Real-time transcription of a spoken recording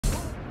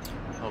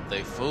Hope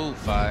they food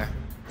fire.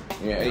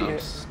 Yeah, I'm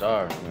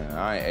starving. Man,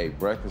 I ain't ate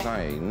breakfast.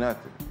 I ain't ate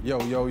nothing. Yo.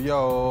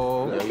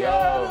 Yo.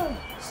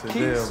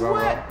 Keep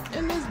sweat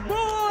in this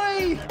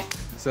boy.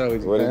 So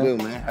what it do,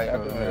 man? How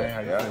y'all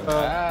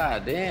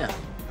doing? Damn.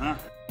 Huh?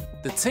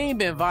 The team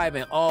been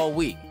vibing all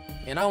week,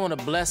 and I want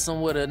to bless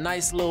them with a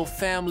nice little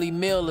family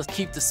meal to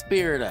keep the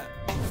spirit up.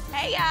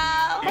 Hey,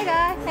 y'all. Hey,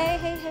 guys. Hey.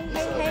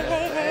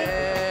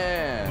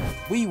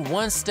 We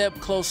one step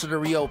closer to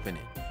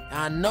reopening, and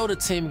I know the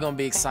team gonna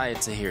be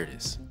excited to hear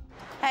this.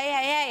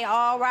 Hey,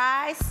 all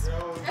rise.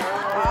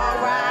 All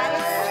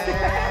rise.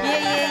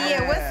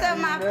 Yeah. What's up,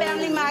 my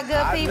family, my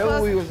good people? I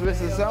knew we was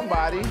missing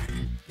somebody.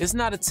 It's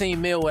not a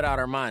team meal without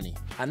Armani.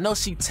 I know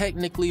she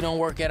technically don't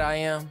work at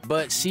IM,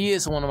 but she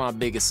is one of my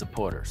biggest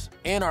supporters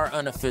and our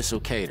unofficial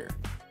caterer.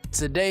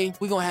 Today,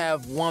 we're gonna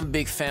have one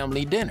big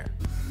family dinner.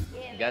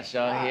 Got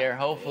y'all here.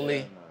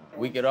 Hopefully,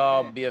 we could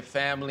all be a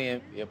family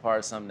and be a part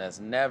of something that's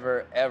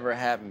never, ever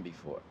happened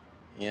before.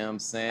 You know what I'm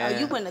saying? Oh,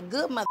 you in a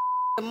good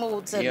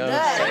mood today. You know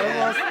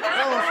what I'm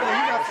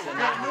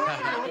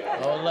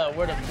saying? Hold up,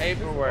 where the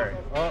paperwork?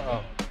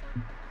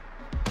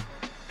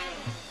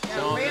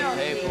 Show me the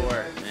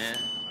paperwork, man.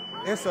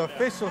 It's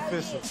official.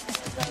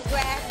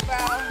 Congrats, bro.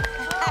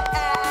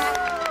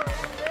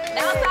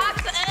 Now talk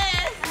to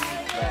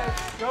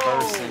us.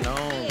 Person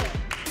only.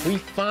 We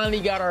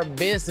finally got our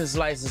business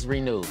license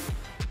renewed.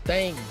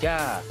 Thank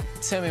God.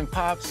 Tim and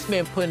Pops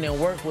been putting in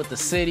work with the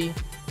city,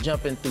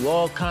 jumping through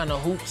all kind of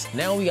hoops.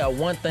 Now we got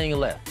one thing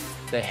left,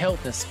 the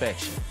health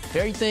inspection. If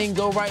everything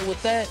go right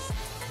with that,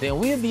 then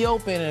we'll be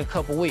open in a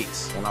couple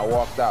weeks. When I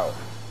walked out,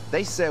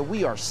 they said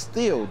we are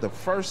still the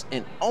first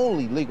and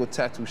only legal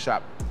tattoo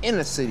shop in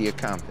the city of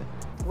Compton.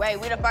 Wait,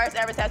 we the first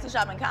ever tattoo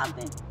shop in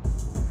Compton?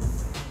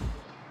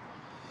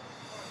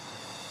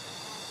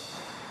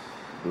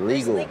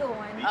 Legal. Legal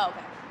one. Oh,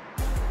 okay.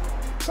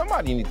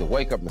 Somebody need to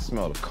wake up and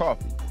smell the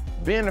coffee.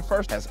 Being the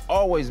first has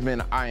always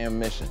been an IM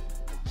mission.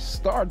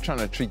 Start trying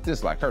to treat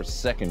this like her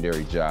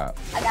secondary job.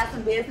 I got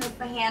some business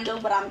to handle,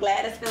 but I'm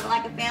glad it's feeling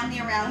like a family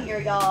around here,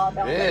 y'all.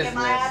 Don't look at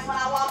my ass when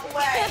I walk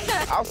away.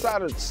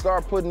 Outside of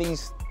start putting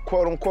these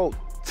quote-unquote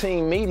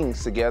team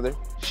meetings together,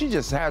 she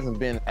just hasn't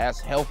been as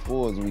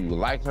helpful as we would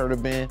like her to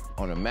be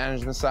on the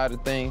management side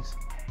of things.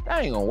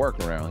 That ain't gonna work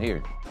around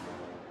here.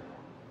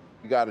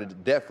 You gotta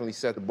definitely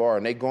set the bar,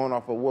 and they going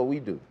off of what we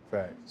do.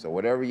 Right. So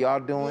whatever y'all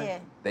doing, Yeah.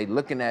 they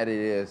looking at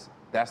it as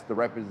that's the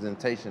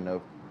representation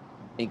of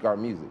Ink Art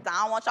Music.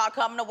 I don't want y'all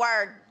coming to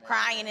work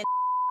crying and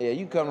Yeah,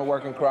 you come to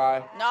work and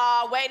cry.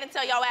 No, wait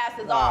until your ass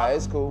is Nah, off.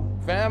 it's cool.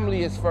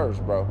 Family is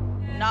first, bro.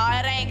 No,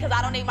 it ain't, because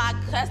I don't need my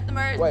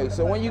customers. Wait,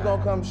 so when you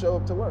gonna come show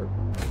up to work?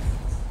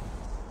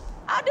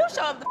 I do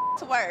show up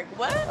to work.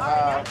 What?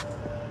 I'm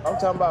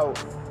talking about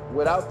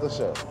without the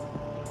show.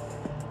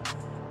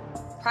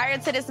 Prior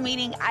to this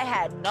meeting, I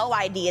had no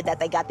idea that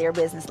they got their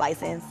business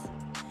license.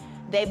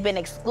 They've been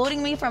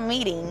excluding me from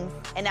meetings,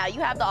 and now you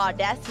have the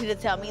audacity to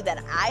tell me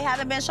that I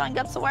haven't been showing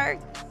up to work?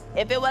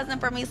 If it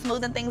wasn't for me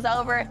smoothing things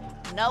over,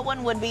 no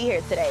one would be here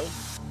today.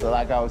 So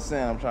like I was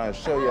saying, I'm trying to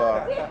show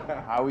y'all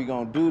how we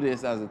gonna do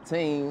this as a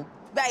team.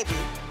 Baby.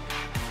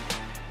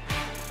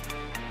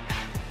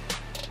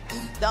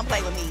 Don't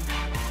play with me.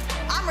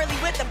 I'm really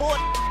with the bull,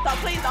 so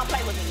please don't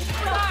play with me.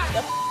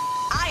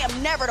 I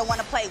am never the one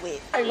to play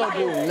with. I ain't gonna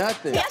do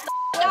nothing. Yes,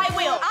 I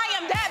will. I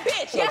am that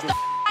bitch. Yes,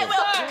 I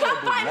will. Come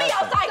find me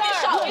outside this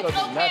show. It's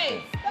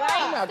okay.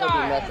 You're not gonna do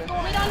nothing.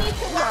 We don't need to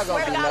You're not Swear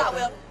gonna to do God, I nothing.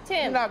 will. Tim,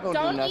 You're not gonna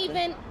do don't nothing.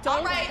 even.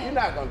 All right. You're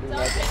not gonna do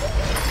nothing. Yes,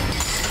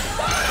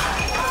 I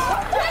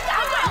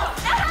will.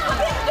 If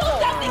I can do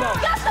something,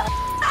 yes,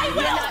 I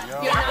will.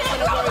 Yes,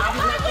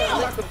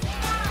 I will.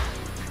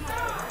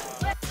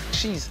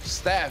 She's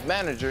staff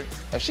manager.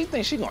 If she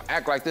thinks she gonna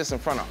act like this in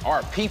front of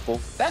our people,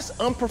 that's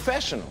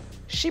unprofessional.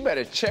 She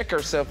better check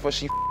herself before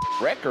she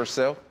wreck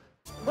herself.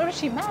 What is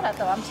she mad at,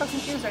 though? I'm so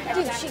confused right now.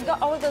 Dude, she got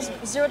all of those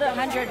 0 to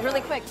 100 really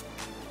quick.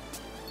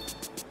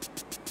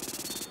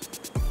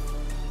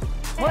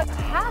 What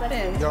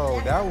happened?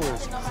 Yo, that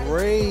was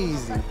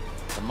crazy.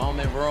 The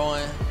moment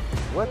ruined.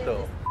 What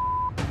the?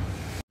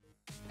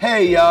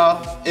 Hey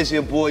y'all, it's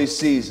your boy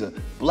Caesar,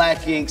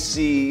 Black Ink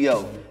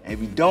CEO. And if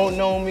you don't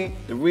know me,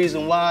 the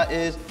reason why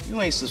is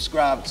you ain't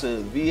subscribed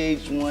to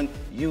VH1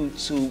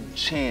 YouTube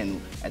channel.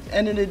 At the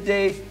end of the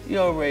day, you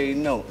already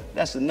know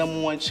that's the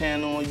 #1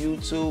 channel on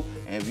YouTube.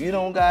 And if you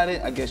don't got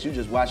it, I guess you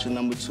just watching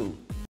 #2.